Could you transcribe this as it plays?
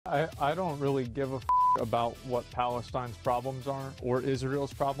I don't really give a about what Palestine's problems are or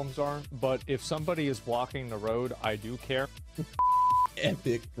Israel's problems are, but if somebody is blocking the road, I do care.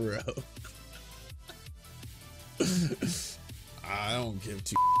 Epic, bro. I don't give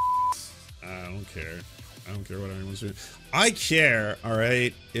two. I don't care. I don't care what anyone's doing. I care, all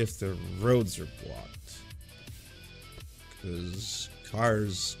right, if the roads are blocked, because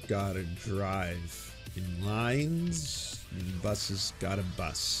cars gotta drive in lines and buses gotta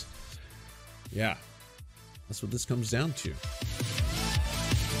bus. Yeah, that's what this comes down to.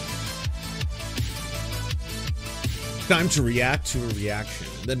 Time to react to a reaction,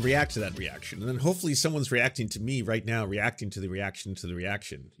 then react to that reaction, and then hopefully someone's reacting to me right now, reacting to the reaction to the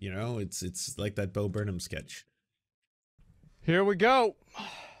reaction. You know, it's like that Bo Burnham sketch. Here we go.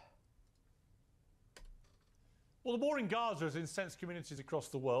 Well, the war in Gaza has incensed communities across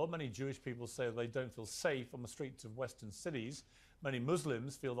the world. Many Jewish people say they don't feel safe on the streets of Western cities. Many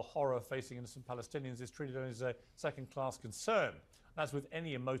Muslims feel the horror facing innocent Palestinians is treated only as a second-class concern. That's with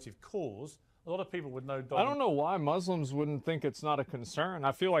any emotive cause. A lot of people with no doubt. I don't know why Muslims wouldn't think it's not a concern.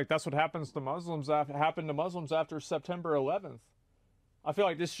 I feel like that's what happens to Muslims happened to Muslims after September 11th. I feel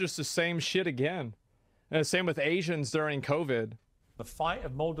like this is just the same shit again. And the same with Asians during COVID. The fight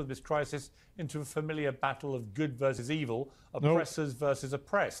have molded this crisis into a familiar battle of good versus evil, oppressors versus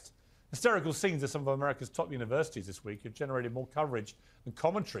oppressed. Hysterical scenes at some of America's top universities this week have generated more coverage and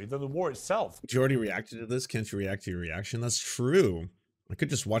commentary than the war itself. You already reacted to this. Can't you react to your reaction? That's true. I could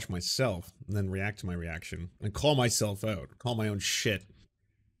just watch myself and then react to my reaction and call myself out, call my own shit.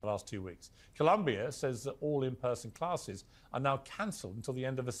 The last 2 weeks. Columbia says that all in-person classes are now cancelled until the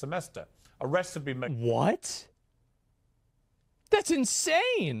end of the semester. Arrests have been made. What? That's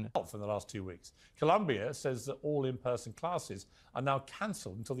insane. For the last 2 weeks. Columbia says that all in-person classes are now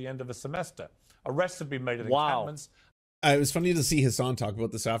cancelled until the end of the semester. Arrests have been made at encampments. It was funny to see Hasan talk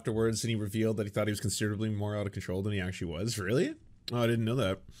about this afterwards, and he revealed that he thought he was considerably more out of control than he actually was. Really? Oh, I didn't know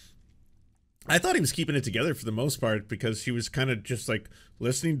that. I thought he was keeping it together for the most part because he was kind of just like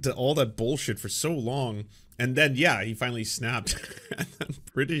listening to all that bullshit for so long. And then, yeah, he finally snapped at that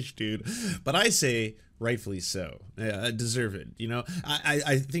British dude. But I say rightfully so. Deserve it. You know,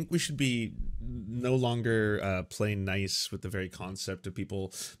 I think we should be no longer playing nice with the very concept of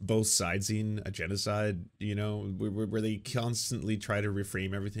people both sidesing a genocide, you know, where they constantly try to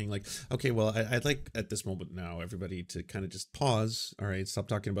reframe everything like, okay, well, I'd like at this moment now everybody to kind of just pause. All right, stop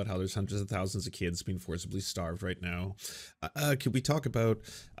talking about how there's hundreds of thousands of kids being forcibly starved right now. Could we talk about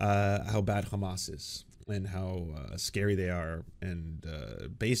how bad Hamas is? And how scary they are, and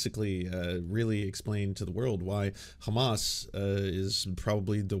basically really explain to the world why Hamas is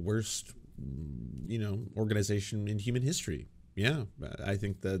probably the worst, you know, organization in human history. Yeah, I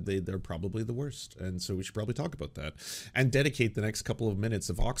think that they're probably the worst, and so we should probably talk about that and dedicate the next couple of minutes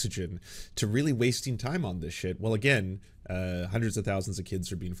of oxygen to really wasting time on this shit. Well, again, hundreds of thousands of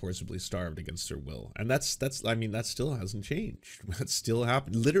kids are being forcibly starved against their will, and that's I mean, that still hasn't changed. That's still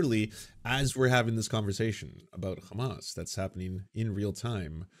happening literally as we're having this conversation about Hamas. That's happening in real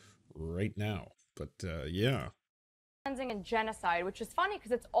time right now. But yeah. And genocide, which is funny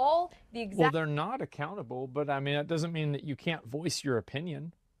because it's all the exact. Well, they're not accountable, but I mean, that doesn't mean that you can't voice your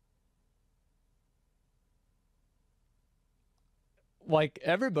opinion. Like,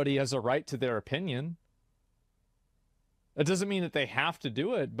 everybody has a right to their opinion. It doesn't mean that they have to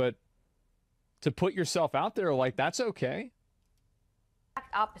do it, but to put yourself out there, like, that's okay.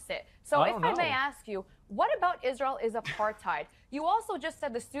 Opposite. So if I may ask you, what about Israel is apartheid? You also just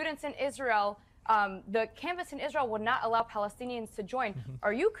said the students in Israel, the campus in Israel would not allow Palestinians to join.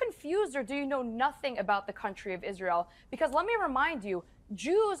 Are you confused, or do you know nothing about the country of Israel? Because let me remind you,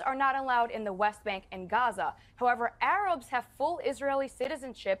 Jews are not allowed in the West Bank and Gaza. However, Arabs have full Israeli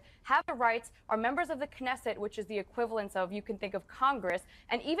citizenship, have the rights, are members of the Knesset, which is the equivalent of, you can think of Congress,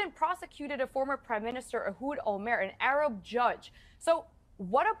 and even prosecuted a former Prime Minister, Ehud Olmert, an Arab judge. So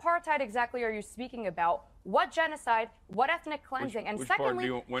what apartheid exactly are you speaking about? What genocide? What ethnic cleansing? And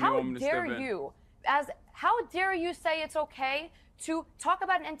secondly, how dare you say it's okay to talk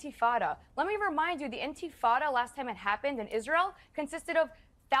about an intifada? Let me remind you, the intifada last time it happened in Israel consisted of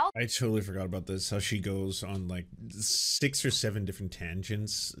thousands. I totally forgot about this, how she goes on like 6 or 7 different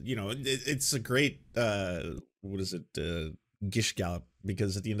tangents. You know, it's a great, what is it, Gish Gallop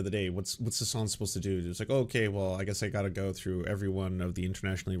because at the end of the day, what's Hasan supposed to do? It's like, okay, well, I guess I got to go through every one of the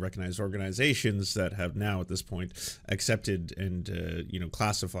internationally recognized organizations that have now at this point accepted and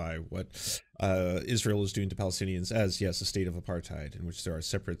classify what Israel is doing to Palestinians as, yes, a state of apartheid, in which there are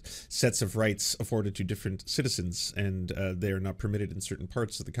separate sets of rights afforded to different citizens, and they are not permitted in certain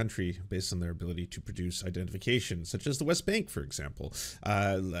parts of the country based on their ability to produce identification, such as the West Bank, for example.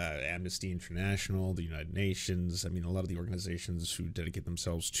 Amnesty International, the United Nations, I mean, a lot of the organizations who dedicate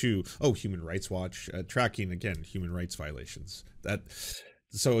themselves to, Human Rights Watch, tracking, again, human rights violations.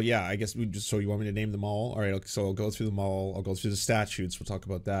 So yeah, I guess so you want me to name them all? All right, so I'll go through them all. I'll go through the statutes. We'll talk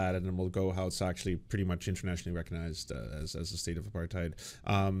about that, and then we'll go how it's actually pretty much internationally recognized as a state of apartheid.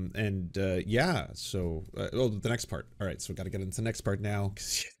 The next part. All right, so we got to get into the next part now,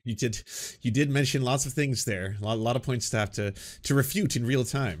 because you did mention lots of things there, a lot of points to have to refute in real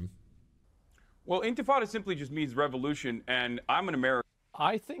time. Well, intifada simply just means revolution, and I'm an American.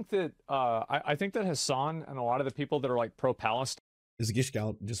 I think that I think that Hasan and a lot of the people that are like pro-Palestine. Is Gish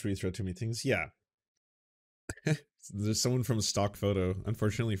Gal just really throw too many things? Yeah. There's someone from a stock photo,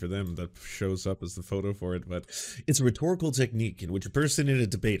 unfortunately for them, that shows up as the photo for it, but it's a rhetorical technique in which a person in a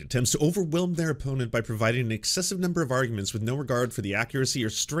debate attempts to overwhelm their opponent by providing an excessive number of arguments with no regard for the accuracy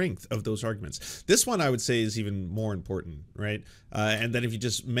or strength of those arguments. This one, I would say, is even more important, right? And then if you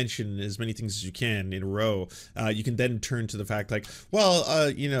just mention as many things as you can in a row, you can then turn to the fact like, well,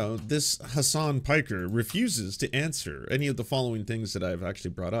 this Hasan Piker refuses to answer any of the following things that I've actually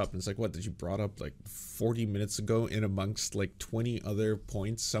brought up. And it's like, what, did you brought up like 40 minutes ago in amongst like 20 other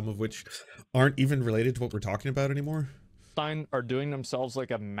points, some of which aren't even related to what we're talking about anymore? Are doing themselves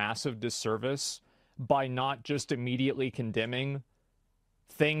like a massive disservice by not just immediately condemning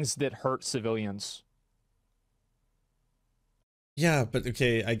things that hurt civilians. Yeah, but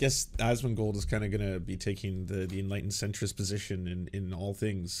okay, I guess Asmongold is kind of going to be taking the enlightened centrist position in all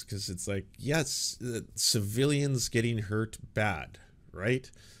things, because it's like, yes, civilians getting hurt bad, right?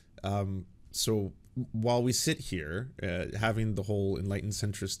 So while we sit here having the whole enlightened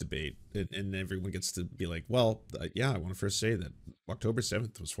centrist debate, and everyone gets to be like, well, I want to first say that October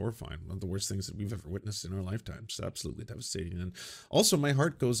 7th was horrifying, one of the worst things that we've ever witnessed in our lifetimes. Absolutely devastating. And also my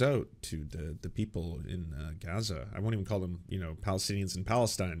heart goes out to the people in Gaza. I won't even call them, Palestinians in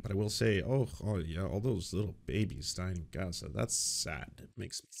Palestine, but I will say, oh yeah, all those little babies dying in Gaza. That's sad. It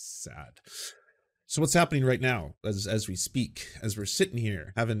makes me sad. So what's happening right now as we speak, as we're sitting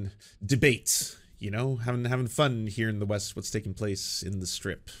here having debates, having fun here in the West, what's taking place in the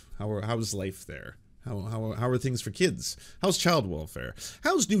Strip? How's life there? How are things for kids? How's child welfare?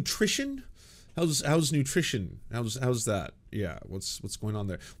 How's nutrition? How's nutrition? How's that? Yeah, what's going on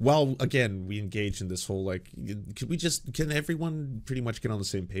there? While again we engage in this whole like, can everyone pretty much get on the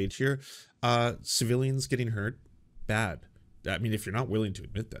same page here? Civilians getting hurt, bad. I mean, if you're not willing to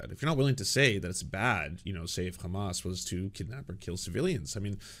admit that, if you're not willing to say that it's bad, say if Hamas was to kidnap or kill civilians, I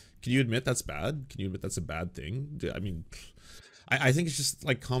mean, can you admit that's bad? Can you admit that's a bad thing? I mean, I think it's just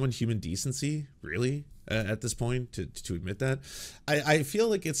like common human decency, really, at this point, to admit that. I feel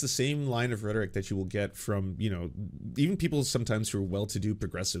like it's the same line of rhetoric that you will get from, even people sometimes who are well-to-do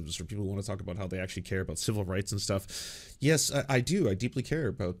progressives, or people who want to talk about how they actually care about civil rights and stuff. Yes, I do. I deeply care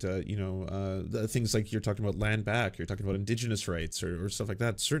about, the things like you're talking about land back, you're talking about indigenous rights or stuff like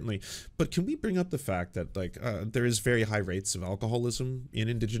that, certainly. But can we bring up the fact that, like, there is very high rates of alcoholism in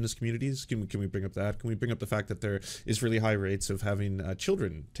indigenous communities? Can we bring up that? Can we bring up the fact that there is really high rates of having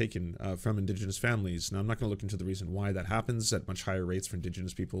children taken from indigenous families? Now, I'm not going to look into the reason why that happens at much higher rates for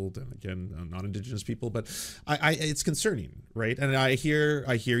indigenous people than, again, non-indigenous people, but it's concerning, right? And I hear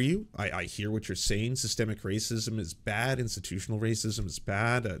you. I hear what you're saying. Systemic racism is bad. Institutional racism is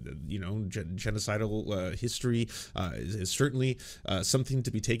bad. Genocidal history is certainly something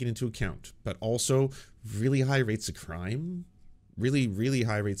to be taken into account, but also really high rates of crime. Really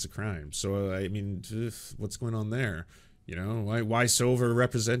high rates of crime. So, I mean, what's going on there? Why so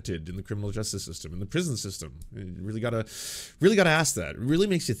overrepresented in the criminal justice system, in the prison system? You really gotta ask that. It really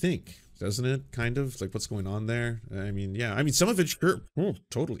makes you think, doesn't it? Kind of like what's going on there. I mean, yeah. I mean, some of it, sure,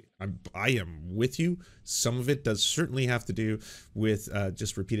 totally. I am with you. Some of it does certainly have to do with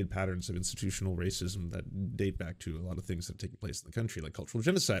just repeated patterns of institutional racism that date back to a lot of things that have taken place in the country, like cultural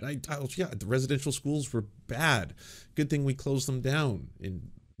genocide. The residential schools were bad. Good thing we closed them down in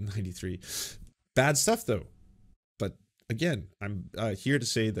 '93. Bad stuff though. But again, I'm here to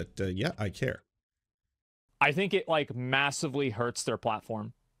say that, yeah, I care. I think it like massively hurts their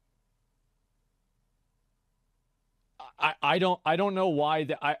platform. I don't know why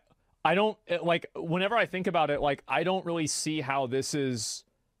I don't like, whenever I think about it, like, I don't really see how this is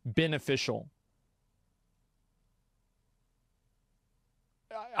beneficial.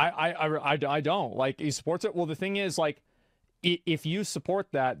 I don't. Like, he supports it. Well, the thing is, like, if you support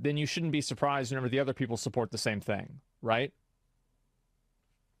that, then you shouldn't be surprised whenever the other people support the same thing, right?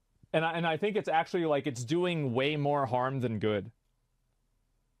 And I think it's actually, like, it's doing way more harm than good.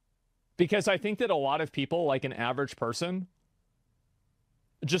 Because I think that a lot of people, like an average person,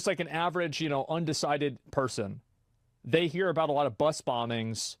 just like an average, you know, undecided person, they hear about a lot of bus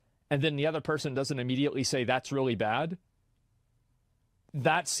bombings, and then the other person doesn't immediately say that's really bad.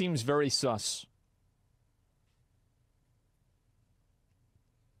 That seems very sus.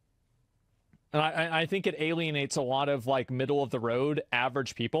 And I think it alienates a lot of, like, middle of the road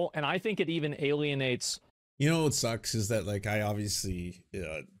average people. And I think it even alienates. You know what sucks is that, like, I obviously,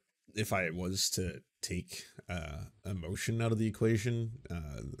 if I was to take emotion out of the equation,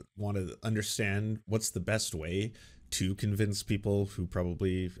 want to understand what's the best way to convince people who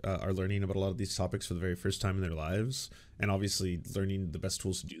probably are learning about a lot of these topics for the very first time in their lives. And obviously learning the best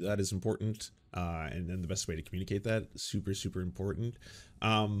tools to do that is important. And then the best way to communicate that is super, super important.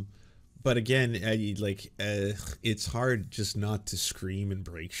 But again, it's hard just not to scream and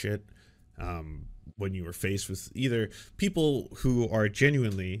break shit when you are faced with either people who are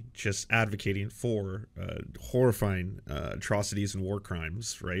genuinely just advocating for horrifying atrocities and war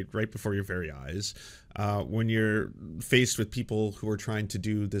crimes, right before your very eyes, when you're faced with people who are trying to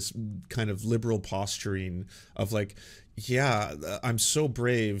do this kind of liberal posturing of, like, yeah, I'm so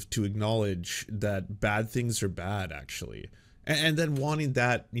brave to acknowledge that bad things are bad, actually. And then wanting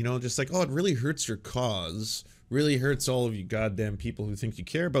that, you know, just like, oh, it really hurts your cause, really hurts all of you goddamn people who think you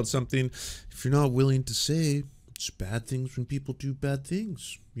care about something. If you're not willing to say it's bad things when people do bad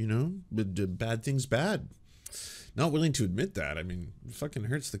things, you know, but bad things bad. Not willing to admit that. I mean, it fucking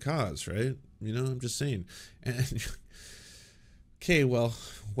hurts the cause, right? You know, I'm just saying. And okay, well,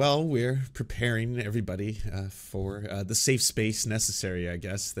 we're preparing everybody for the safe space necessary, I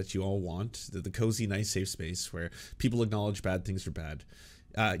guess, that you all want. The cozy, nice, safe space where people acknowledge bad things are bad.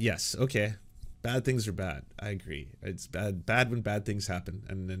 Yes, okay. Bad things are bad. I agree. It's bad when bad things happen,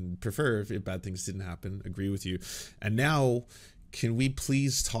 and then prefer if bad things didn't happen. Agree with you. And now, can we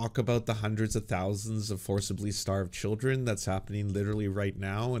please talk about the hundreds of thousands of forcibly starved children that's happening literally right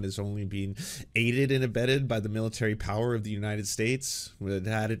now and is only being aided and abetted by the military power of the United States?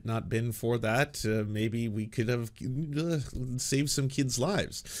 Had it not been for that, maybe we could have saved some kids'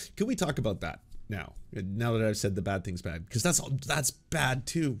 lives. Can we talk about that now that I've said the bad thing's bad? Because that's bad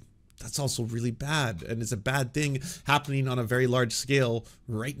too. That's also really bad, and it's a bad thing happening on a very large scale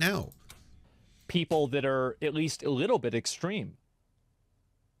right now. People that are at least a little bit extreme.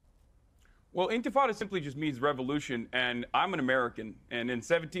 Well, intifada simply just means revolution, and I'm an American, and in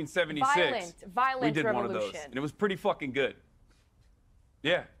 1776, violent we did revolution. one of those, and it was pretty fucking good.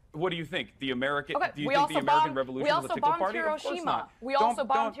 Yeah. What do you think? The American? Okay, do you think the American Revolution was a tickle party? We also bombed Hiroshima. We also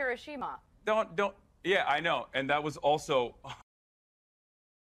bombed Hiroshima. Don't. Yeah, I know, and that was also.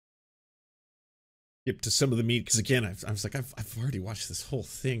 Yep, to some of the meat, because again, I was like, I've already watched this whole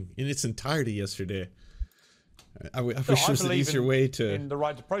thing in its entirety yesterday. I wish there was an easier way to in the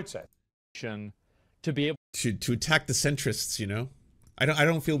right to protest. To be able to attack the centrists, you know. I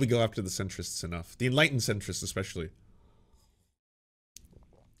don't feel we go after the centrists enough, the enlightened centrists especially.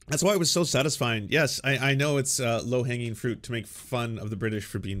 That's why it was so satisfying. Yes, I know it's low-hanging fruit to make fun of the British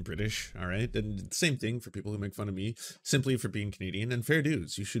for being British, all right? And same thing for people who make fun of me simply for being Canadian, and fair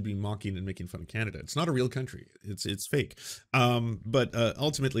dues. You should be mocking and making fun of Canada. It's not a real country. It's fake. But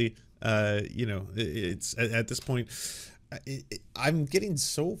ultimately, you know, it's at this point, I'm getting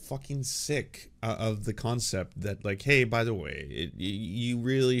so fucking sick of the concept that, like, hey, by the way, you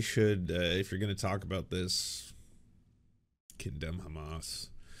really should, if you're going to talk about this, condemn Hamas.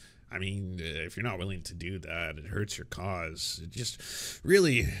 I mean, if you're not willing to do that, it hurts your cause. It just,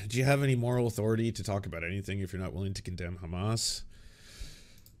 really, do you have any moral authority to talk about anything if you're not willing to condemn Hamas?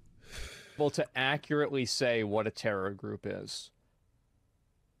 able to accurately say what a terror group is.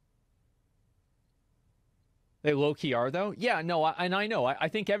 They low-key are, though? Yeah, no, I know. I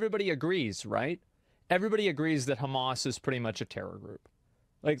think everybody agrees, right? Everybody agrees that Hamas is pretty much a terror group.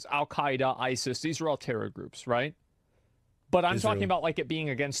 Like Al-Qaeda, ISIS, these are all terror groups, right? But I'm talking about like it being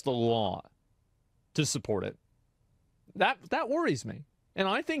against the law to support it. That worries me. And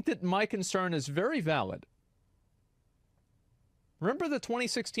I think that my concern is very valid. Remember the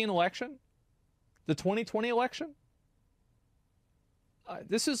 2016 election? The 2020 election?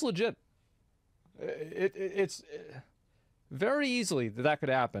 This is legit. It's very easily that could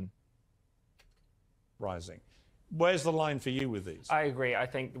happen. Rising. Where's the line for you with these? I agree. I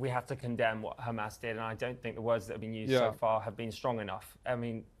think we have to condemn what Hamas did, and I don't think the words that have been used so far have been strong enough. I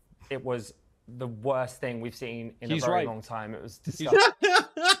mean, it was the worst thing we've seen in a very long time. It was disgusting.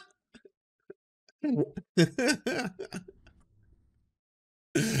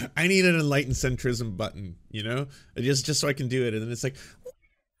 I need an enlightened centrism button, you know, just so I can do it, and then it's like,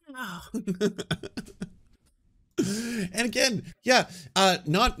 wow. And again, yeah,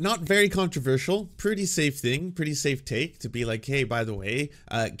 not very controversial, pretty safe thing, pretty safe take to be like, hey, by the way,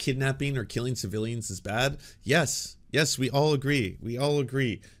 kidnapping or killing civilians is bad. Yes, we all agree.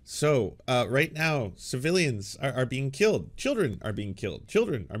 So right now, civilians are being killed. Children are being killed.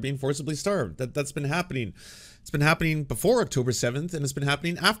 Children are being forcibly starved. That's been happening. It's been happening before October 7th, and it's been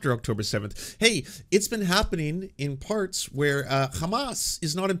happening after October 7th. Hey, it's been happening in parts where Hamas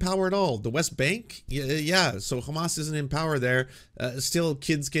is not in power at all. The West Bank, yeah, so Hamas isn't in power there. Still,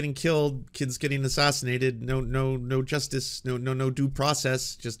 kids getting killed, kids getting assassinated. No justice, no due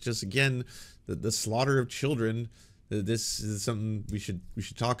process. Just again, the slaughter of children. This is something we should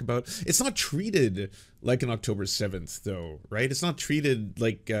talk about. It's not treated like an October 7th, though, right? It's not treated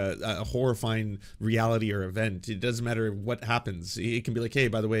like a horrifying reality or event. It doesn't matter what happens. It can be like, hey,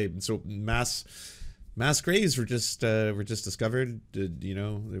 by the way, so mass graves were just discovered. You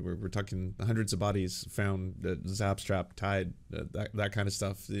know, we're talking hundreds of bodies found, zap strap tied, that kind of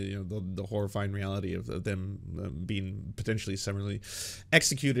stuff. You know, the horrifying reality of them being potentially summarily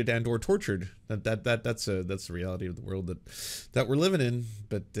executed and or tortured. That's the reality of the world that we're living in.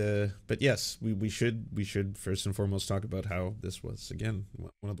 But yes, we should first and foremost talk about how this was again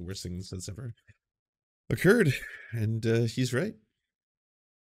one of the worst things that's ever occurred, and he's right.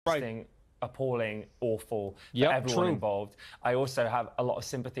 Right. Appalling, awful for everyone involved. I also have a lot of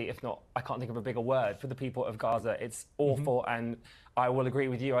sympathy, if not, I can't think of a bigger word, for the people of Gaza. It's awful, and I will agree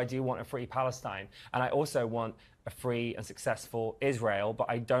with you. I do want a free Palestine, and I also want a free and successful Israel,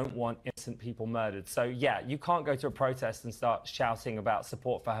 but I don't want innocent people murdered. So yeah, you can't go to a protest and start shouting about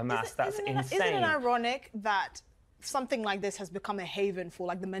support for Hamas. That's insane. Isn't it ironic that something like this has become a haven for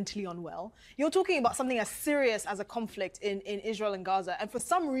like the mentally unwell? You're talking about something as serious as a conflict in Israel and Gaza, and for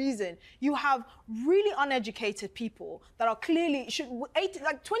some reason you have really uneducated people that are clearly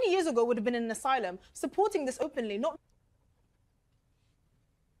 20 years ago would have been in an asylum supporting this openly. Not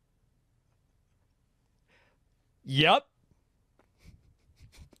Yep.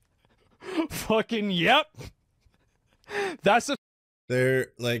 Fucking yep. That's a there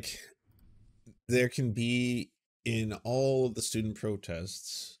can be in all of the student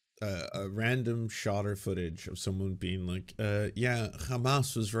protests, a random shot or footage of someone being like, yeah,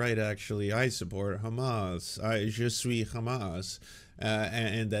 Hamas was right, actually. I support Hamas. Je suis Hamas.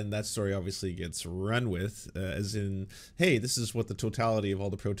 And then that story obviously gets run with, as in, hey, this is what the totality of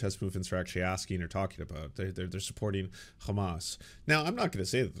all the protest movements are actually asking or talking about. They're supporting Hamas. Now, I'm not going to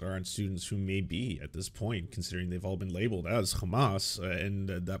say that there aren't students who may be at this point, considering they've all been labeled as Hamas, and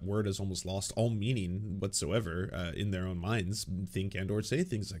that word has almost lost all meaning whatsoever in their own minds, think and or say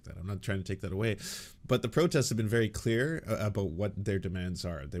things like that. I'm not trying to take that away. But the protests have been very clear about what their demands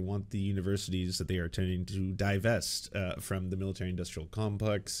are. They want the universities that they are attending to divest from the military-industrial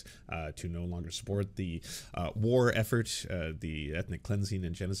complex, to no longer support the war effort, the ethnic cleansing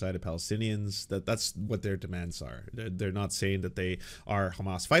and genocide of Palestinians. That's what their demands are. They're not saying that they are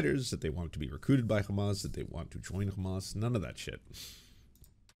Hamas fighters, that they want to be recruited by Hamas, that they want to join Hamas. None of that shit.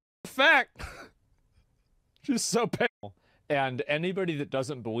 Fact. Just so painful. And anybody that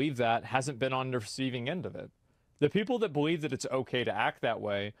doesn't believe that hasn't been on the receiving end of it. The people that believe that it's okay to act that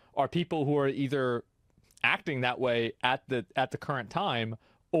way are people who are either acting that way at the current time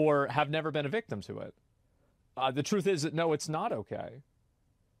or have never been a victim to it. The truth is that no, it's not okay.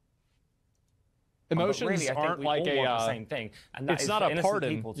 Emotions really, aren't like the same thing, and that it's is not for a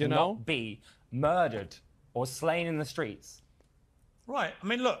pardon, people to you know, not be murdered or slain in the streets. Right. I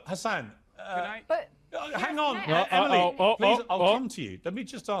mean, look, Hasan. But hang on, Emily. Please, I'll come to you. Let me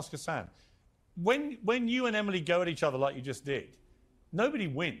just ask Hasan. When you and Emily go at each other like you just did, nobody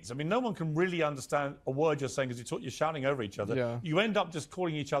wins. I mean, no one can really understand a word you're saying because you're shouting over each other. Yeah. You end up just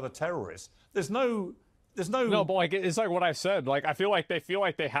calling each other terrorists. There's no. No, but like it's like what I said. Like I feel like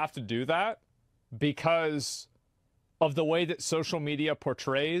they have to do that because of the way that social media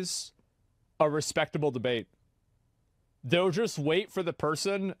portrays a respectable debate. They'll just wait for the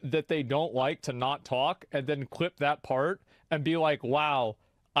person that they don't like to not talk and then clip that part and be like, wow,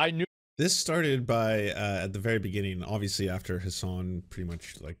 I knew. This started by, at the very beginning, obviously after Hasan pretty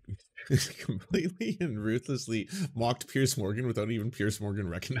much like completely and ruthlessly mocked Piers Morgan without even Piers Morgan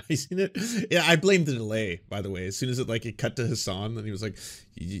recognizing it. Yeah, I blame the delay, by the way. As soon as it cut to Hasan, and he was like,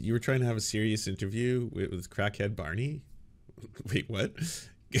 you were trying to have a serious interview with crackhead Barney? Wait, what?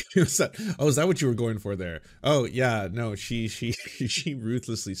 is that what you were going for there? Oh yeah, no, she she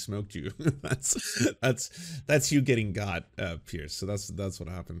ruthlessly smoked you. that's you getting got, Pierce. So that's what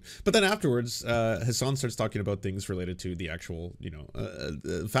happened. But then afterwards, Hasan starts talking about things related to the actual,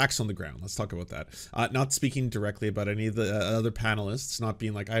 facts on the ground. Let's talk about that. Not speaking directly about any of the other panelists. Not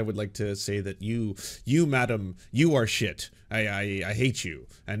being like, I would like to say that you madam, you are shit. I hate you,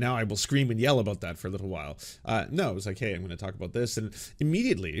 and now I will scream and yell about that for a little while. No, it was like, hey, I'm going to talk about this, and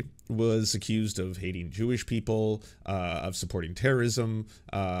immediately was accused of hating Jewish people, of supporting terrorism,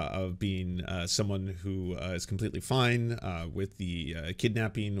 of being someone who is completely fine with the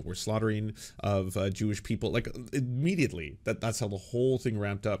kidnapping or slaughtering of Jewish people. Like immediately, that's how the whole thing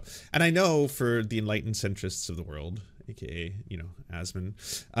ramped up. And I know for the enlightened centrists of the world, aka, Asmon,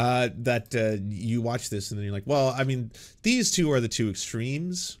 that you watch this and then you're like, well, I mean, these two are the two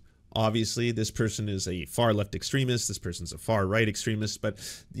extremes. Obviously, this person is a far left extremist, this person's a far right extremist, but,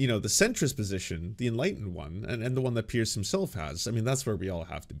 the centrist position, the enlightened one, and the one that Pierce himself has, I mean, that's where we all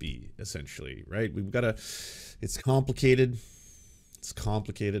have to be, essentially, right? We've got to, it's complicated.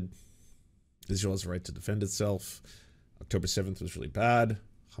 Israel has a right to defend itself. October 7th was really bad.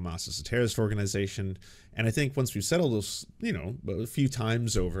 Hamas is a terrorist organization. And I think once we've settled those, a few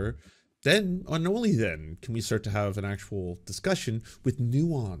times over, then, and only then, can we start to have an actual discussion with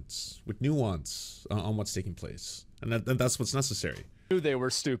nuance on what's taking place. And that's what's necessary. They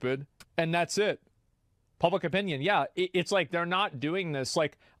were stupid, and that's it. Public opinion, yeah. It's like they're not doing this.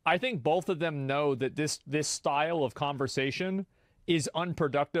 Like, I think both of them know that this style of conversation is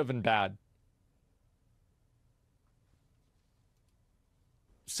unproductive and bad.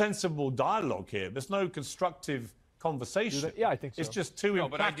 Sensible dialogue here. There's no constructive conversation. Yeah, I think so. It's just two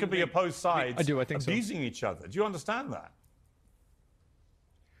implacably opposed sides I think abusing each other. Do you understand that?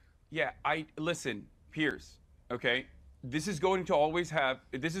 Yeah, listen, Piers, okay? This is going to always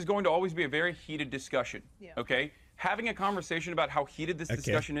be a very heated discussion, okay? Having a conversation about how heated this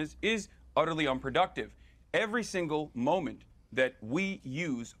discussion is utterly unproductive. Every single moment that we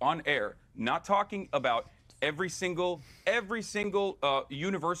use on air, not talking about every single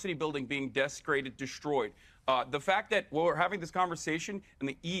university building being desecrated, destroyed. The fact that we're having this conversation on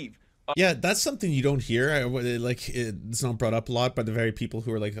the eve. Yeah, that's something you don't hear. It's not brought up a lot by the very people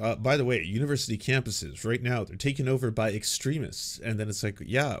who are like, by the way, university campuses right now, they're taken over by extremists. And then it's like,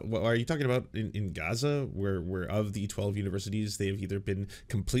 yeah, what are you talking about in Gaza, where of the 12 universities, they've either been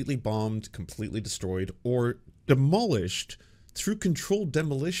completely bombed, completely destroyed, or demolished through controlled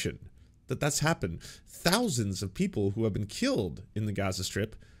demolition. That's happened. Thousands of people who have been killed in the Gaza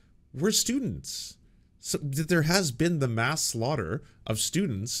Strip were students. So there has been the mass slaughter of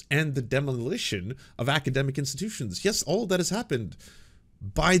students and the demolition of academic institutions. Yes, all of that has happened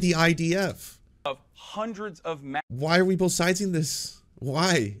by the IDF. Of hundreds of. Why are we both siding this?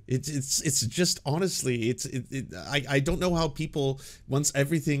 Why? It's just honestly, I don't know how people, once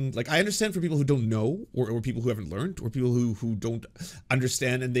everything, like I understand for people who don't know, or people who haven't learned, or people who don't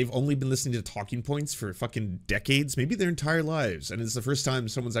understand, and they've only been listening to talking points for fucking decades, maybe their entire lives, and it's the first time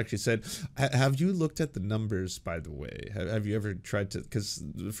someone's actually said, have you looked at the numbers, by the way? Have you ever tried to, because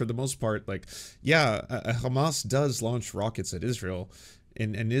for the most part, like, yeah, Hamas does launch rockets at Israel,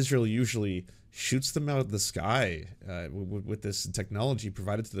 and Israel usually shoots them out of the sky with this technology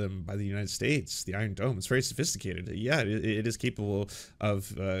provided to them by the United States, the Iron Dome. It's very sophisticated. Yeah, it is capable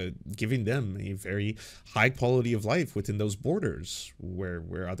of giving them a very high quality of life within those borders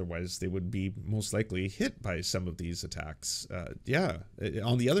where otherwise they would be most likely hit by some of these attacks. Yeah,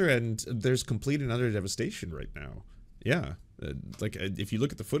 on the other end, there's complete and utter devastation right now. Yeah, like if you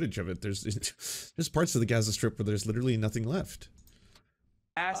look at the footage of it, there's parts of the Gaza Strip where there's literally nothing left.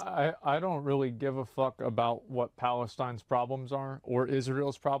 I don't really give a fuck about what Palestine's problems are or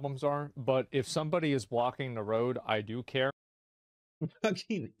Israel's problems are, but if somebody is blocking the road, I do care.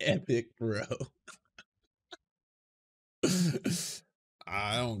 Fucking epic, bro.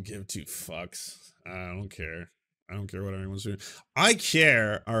 I don't give two fucks. I don't care. I don't care what anyone's doing. I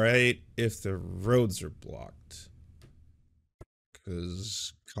care, all right, if the roads are blocked.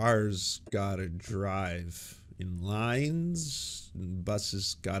 Because cars gotta drive in lines, and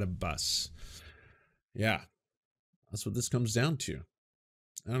buses gotta bus. Yeah, that's what this comes down to.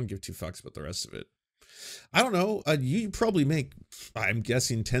 I don't give two fucks about the rest of it. I don't know. You probably make, I'm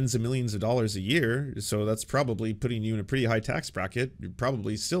guessing, tens of millions of dollars a year. So that's probably putting you in a pretty high tax bracket. You're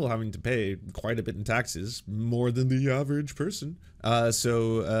probably still having to pay quite a bit in taxes, more than the average person. Does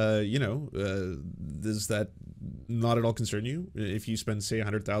that not at all concern you? If you spend, say,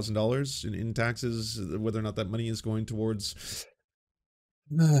 $100,000 in taxes, whether or not that money is going towards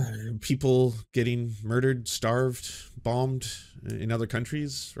People getting murdered, starved, bombed in other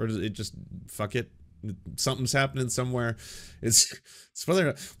countries, or does it just fuck it? Something's happening somewhere. It's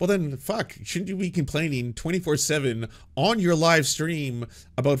whether, well then fuck, shouldn't you be complaining 24/7 on your live stream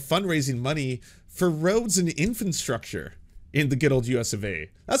about fundraising money for roads and infrastructure in the good old US of A?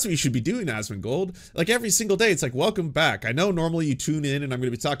 That's what you should be doing, Asmongold. Like every single day, it's like, welcome back. I know normally you tune in and I'm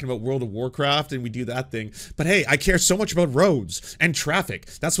going to be talking about World of Warcraft and we do that thing. But hey, I care so much about roads and traffic.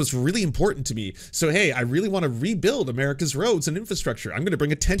 That's what's really important to me. So hey, I really want to rebuild America's roads and infrastructure. I'm going to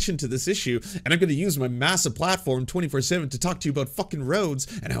bring attention to this issue and I'm going to use my massive platform 24/7 to talk to you about fucking roads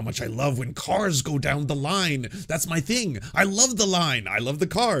and how much I love when cars go down the line. That's my thing. I love the line. I love the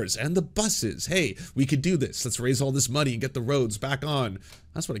cars and the buses. Hey, we could do this. Let's raise all this money and get the roads back on.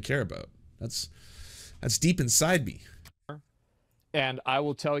 That's what I care about. That's deep inside me. And I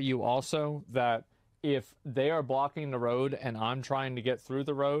will tell you also that if they are blocking the road and I'm trying to get through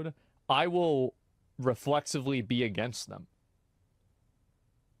the road, I will reflexively be against them.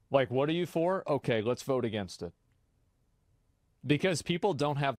 Like, what are you for? Okay, let's vote against it. Because people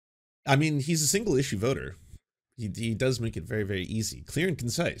don't have... I mean, he's a single issue voter. He does make it very, very easy. Clear and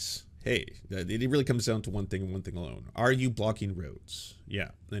concise. Hey, it really comes down to one thing and one thing alone. Are you blocking roads? Yeah.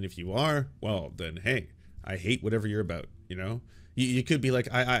 And if you are, well, then, hey, I hate whatever you're about, you know? You could be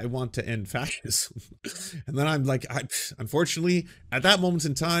like, I want to end fascism. And then I'm like, unfortunately, at that moment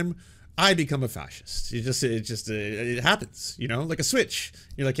in time, I become a fascist. It happens, you know, like a switch.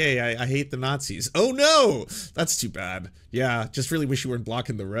 You're like, hey, I hate the Nazis. Oh no, that's too bad. Yeah, just really wish you weren't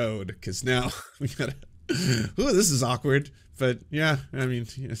blocking the road, because now we gotta... Ooh, this is awkward. But yeah, I mean,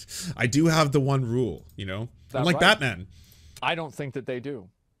 yes, I do have the one rule, you know? I'm like right. Batman. I don't think that they do.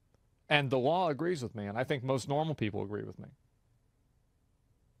 And the law agrees with me, and I think most normal people agree with me.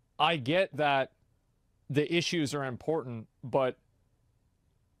 I get that the issues are important, but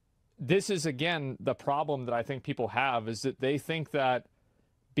this is, again, the problem that I think people have, is that they think that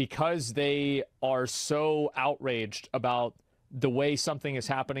because they are so outraged about the way something is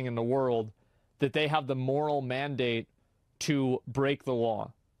happening in the world, that they have the moral mandate to break the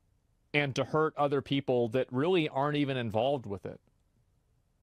law and to hurt other people that really aren't even involved with it.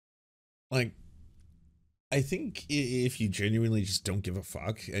 Like, I think if you genuinely just don't give a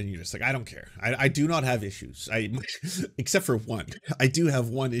fuck and you're just like, I don't care. I do not have issues. Except for one. I do have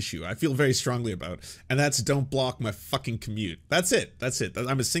one issue I feel very strongly about, and that's don't block my fucking commute. That's it. That's it.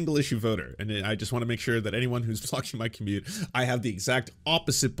 I'm a single issue voter, and I just want to make sure that anyone who's blocking my commute, I have the exact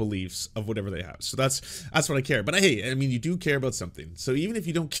opposite beliefs of whatever they have. So that's what I care. But hey, I mean, you do care about something. So even if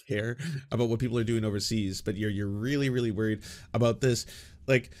you don't care about what people are doing overseas, but you're really, really worried about this,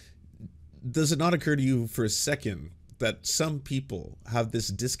 like, does it not occur to you for a second that some people have this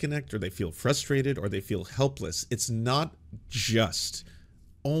disconnect, or they feel frustrated, or they feel helpless? It's not just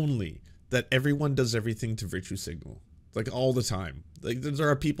only that everyone does everything to virtue signal, like all the time. Like, there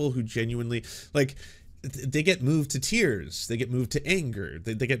are people who genuinely, like, they get moved to tears, they get moved to anger,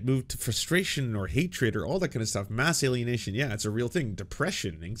 they get moved to frustration or hatred or all that kind of stuff. Mass alienation, yeah, it's a real thing.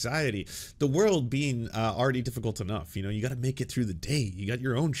 Depression, anxiety, the world being already difficult enough. You know, you got to make it through the day. You got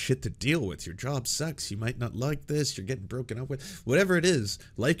your own shit to deal with. Your job sucks. You might not like this. You're getting broken up with. Whatever it is,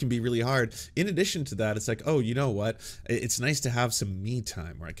 life can be really hard. In addition to that, it's like, oh, you know what? It's nice to have some me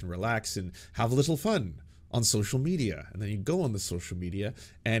time where I can relax and have a little fun on social media. And then you go on the social media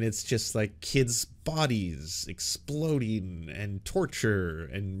and it's just like kids' bodies exploding and torture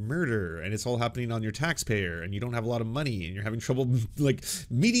and murder, and it's all happening on your taxpayer, and you don't have a lot of money and you're having trouble like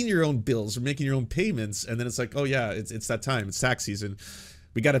meeting your own bills or making your own payments. And then it's like, oh yeah, it's that time, it's tax season.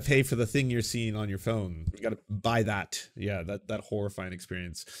 We got to pay for the thing you're seeing on your phone. You got to buy that. Yeah, that horrifying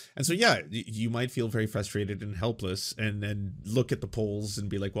experience. And so, yeah, you might feel very frustrated and helpless, and then look at the polls and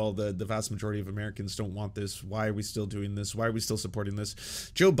be like, well, the vast majority of Americans don't want this. Why are we still doing this? Why are we still supporting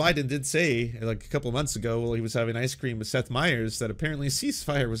this? Joe Biden did say, like a couple of months ago, while he was having ice cream with Seth Meyers, that apparently a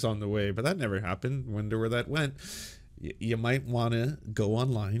ceasefire was on the way, but that never happened. Wonder where that went. You might want to go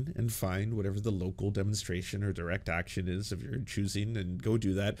online and find whatever the local demonstration or direct action is of your choosing, and go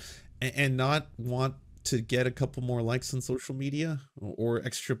do that, and not want to get a couple more likes on social media or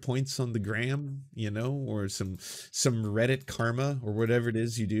extra points on the gram, you know, or some Reddit karma or whatever it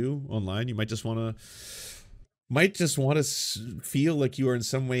is you do online. You might just want to feel like you are in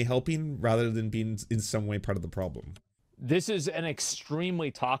some way helping rather than being in some way part of the problem. This is an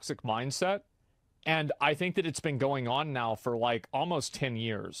extremely toxic mindset. And I think that it's been going on now for like almost 10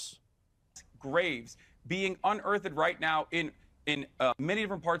 years. Graves being unearthed right now in many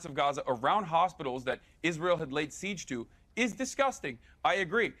different parts of Gaza around hospitals that Israel had laid siege to is disgusting. I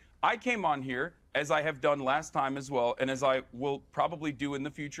agree. I came on here as I have done last time as well, and as I will probably do in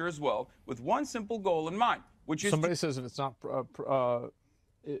the future as well, with one simple goal in mind, which is somebody says if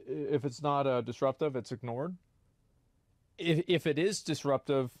it's not disruptive, it's ignored. If it is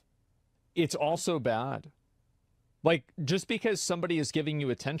disruptive, it's also bad. Like, just because somebody is giving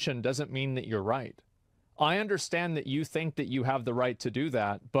you attention doesn't mean that you're right. I understand that you think that you have the right to do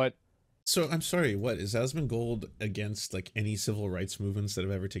that, but... So, I'm sorry, what, is Asmongold against, like, any civil rights movements that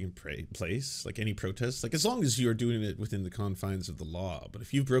have ever taken place? Like, any protests? Like, as long as you're doing it within the confines of the law. But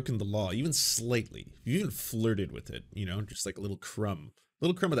if you've broken the law, even slightly, if you even flirted with it, you know, just like a little crumb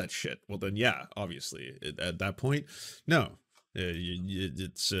of that shit, well then, yeah, obviously, at that point, no.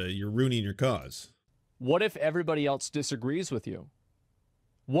 You're ruining your cause. What if everybody else disagrees with you?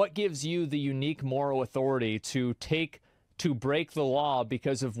 What gives you the unique moral authority to break the law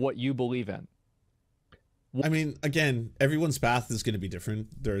because of what you believe in? I mean, again, everyone's path is going to be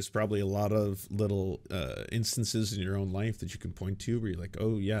different. There's probably a lot of little instances in your own life that you can point to where you're like,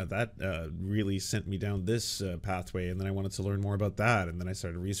 oh yeah, that really sent me down this pathway, and then I wanted to learn more about that, and then I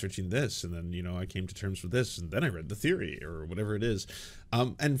started researching this, and then, you know, I came to terms with this, and then I read the theory or whatever it is.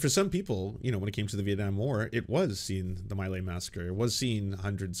 And for some people, you know, when it came to the Vietnam War, it was seeing the My Lai massacre. It was seeing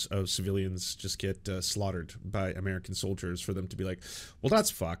hundreds of civilians just get slaughtered by American soldiers for them to be like, well,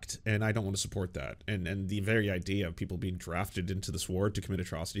 that's fucked, and I don't want to support that. And the very idea of people being drafted into this war to commit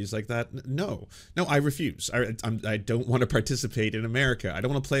atrocities like that, no, I refuse. I don't want to participate in America. I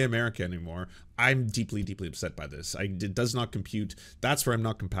don't want to play America anymore. I'm deeply, deeply upset by this. It does not compute. That's where I'm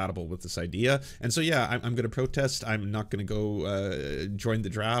not compatible with this idea. And so, yeah, I'm going to protest. I'm not going to go join the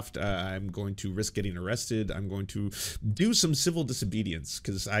draft. I'm going to risk getting arrested. I'm going to do some civil disobedience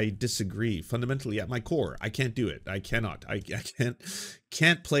because I disagree fundamentally at my core. I can't do it. I cannot. I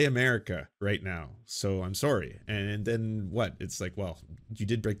can't play America right now. So I'm sorry. And then what? It's like, well, you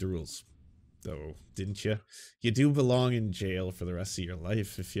did break the rules, though, didn't you? You do belong in jail for the rest of your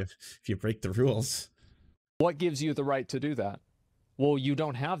life if you break the rules. What gives you the right to do that? Well, you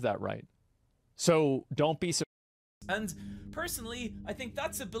don't have that right. So don't be so. And personally, I think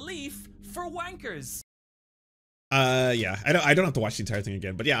that's a belief for wankers. Yeah, I don't have to watch the entire thing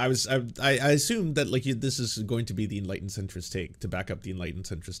again, but yeah, I assumed that like this is going to be the enlightened centrist take to back up the enlightened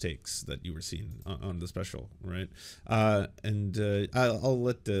centrist takes that you were seeing on the special, right? And I'll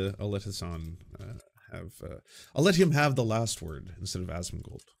let Hasan I'll let him have the last word instead of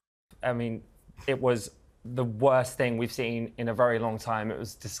Asmongold. I mean, it was the worst thing we've seen in a very long time. It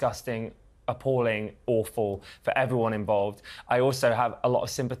was disgusting, appalling, awful for everyone involved. I also have a lot of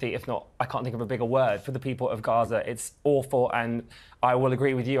sympathy, if not, I can't think of a bigger word, for the people of Gaza. It's awful, and I will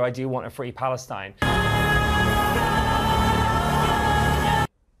agree with you. I do want a free Palestine.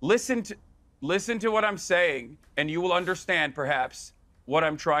 Listen to what I'm saying, and you will understand, perhaps, what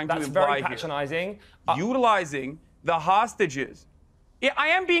I'm trying to imply here. That's very patronizing. Utilizing the hostages. Yeah, I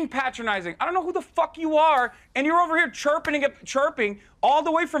am being patronizing. I don't know who the fuck you are, and you're over here chirping all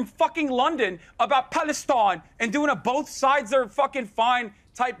the way from fucking London about Palestine and doing a both sides are fucking fine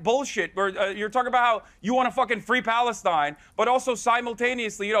type bullshit. Where you're talking about how you want to fucking free Palestine, but also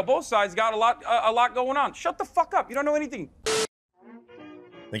simultaneously, you know, both sides got a lot going on. Shut the fuck up. You don't know anything.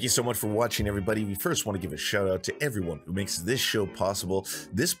 Thank you so much for watching, everybody. We first want to give a shout out to everyone who makes this show possible.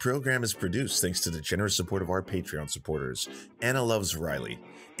 This program is produced thanks to the generous support of our Patreon supporters: Anna Loves Riley,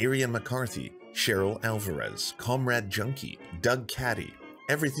 Arian McCarthy, Cheryl Alvarez, Comrade Junkie, Doug Caddy,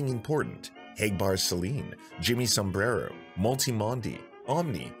 Everything Important, Hagbar Celine, Jimmy Sombrero, Multi Mondi,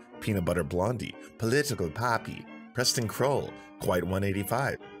 Omni, Peanut Butter Blondie, Political Pappy, Preston Kroll, Quiet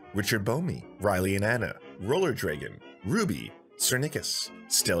 185, Richard Bomey, Riley and Anna, Roller Dragon, Ruby, Cernicus,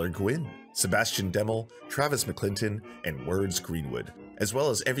 Stellar Gwyn, Sebastian Demmel, Travis McClinton, and Words Greenwood, as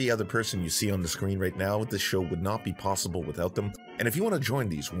well as every other person you see on the screen right now. This show would not be possible without them. And if you want to join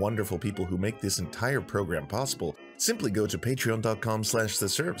these wonderful people who make this entire program possible, simply go to patreon.com/the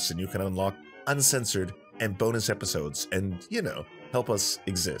Serfs and you can unlock uncensored and bonus episodes and, you know, help us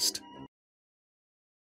exist.